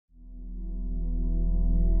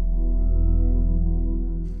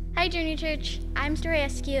Hi Journey Church, I'm Stori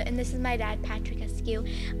and this is my dad, Patrick Eskew.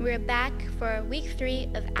 We're back for week 3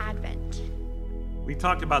 of Advent. We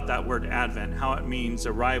talked about that word Advent, how it means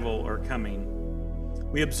arrival or coming.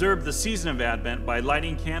 We observe the season of Advent by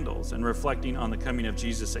lighting candles and reflecting on the coming of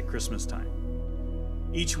Jesus at Christmas time.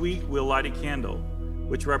 Each week we'll light a candle,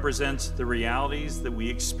 which represents the realities that we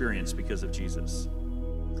experience because of Jesus.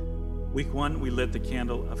 Week 1, we lit the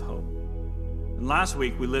candle of hope. And last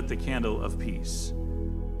week we lit the candle of peace.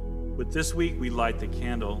 But this week, we light the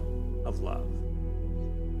candle of love.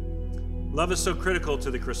 Love is so critical to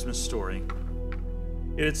the Christmas story.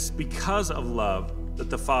 It's because of love that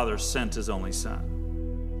the Father sent his only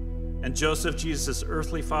Son. And Joseph, Jesus'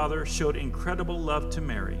 earthly father, showed incredible love to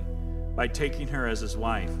Mary by taking her as his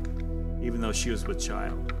wife, even though she was with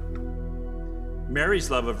child. Mary's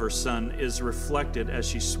love of her son is reflected as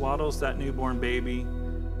she swaddles that newborn baby,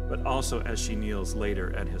 but also as she kneels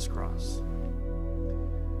later at his cross.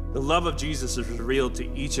 The love of Jesus is revealed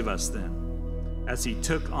to each of us then, as he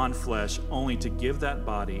took on flesh only to give that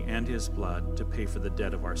body and his blood to pay for the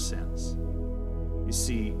debt of our sins. You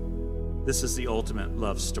see, this is the ultimate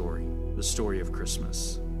love story, the story of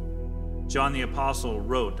Christmas. John the Apostle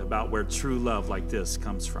wrote about where true love like this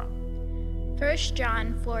comes from. 1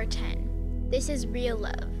 John 4:10. This is real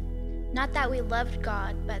love. Not that we loved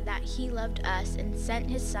God, but that he loved us and sent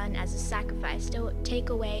his Son as a sacrifice to take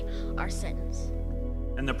away our sins.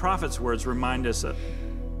 And the prophet's words remind us of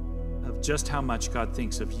just how much God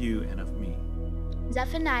thinks of you and of me.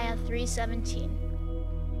 Zephaniah 3:17.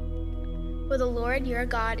 For the Lord your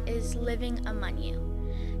God is living among you.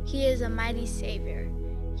 He is a mighty Savior.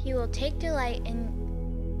 He will take delight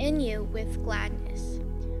in you with gladness.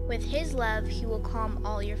 With his love he will calm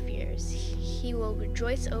all your fears. He will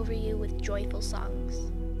rejoice over you with joyful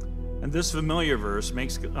songs. And this familiar verse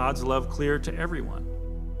makes God's love clear to everyone.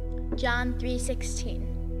 John 3:16.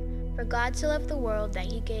 For God so loved the world that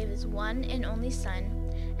he gave his one and only Son,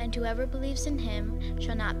 and whoever believes in him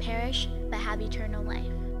shall not perish but have eternal life.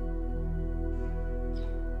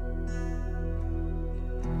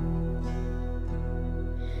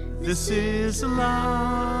 This is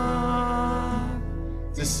love.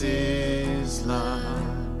 This is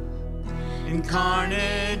love.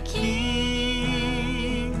 Incarnate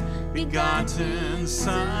King, begotten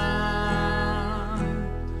Son.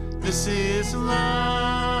 This is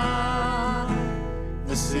love,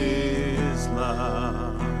 this is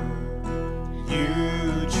love.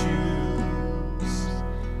 You choose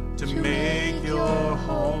to make your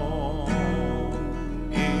home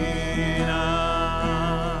in us.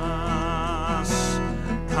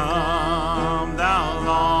 Come, thou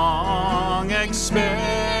long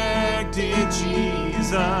expected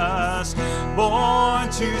Jesus, born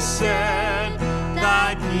to set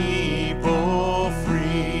thy people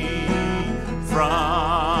free.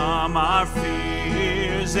 From our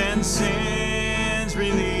fears and sins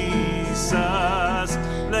release us.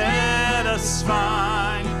 Let us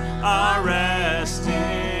find our rest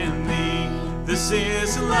in thee. This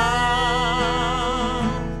is love.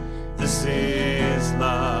 This is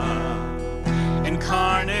love.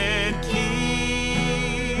 Incarnate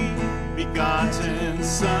King, begotten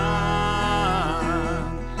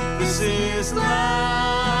Son. This is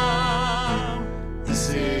love.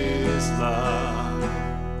 This is love.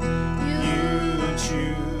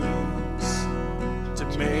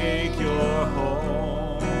 Make your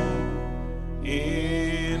home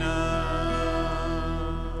in us.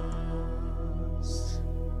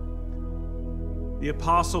 The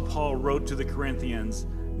Apostle Paul wrote to the Corinthians,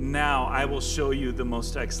 "Now I will show you the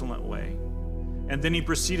most excellent way." And then he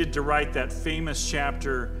proceeded to write that famous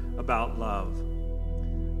chapter about love.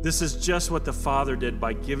 This is just what the Father did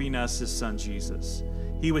by giving us his Son Jesus.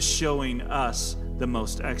 He was showing us the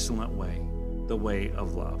most excellent way, the way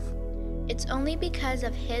of love. It's only because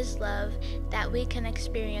of his love that we can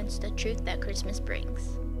experience the truth that Christmas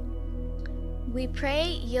brings. We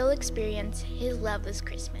pray you'll experience his love this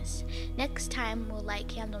Christmas. Next time, we'll light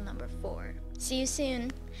candle number 4. See you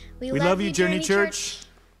soon. We love you, Journey Church.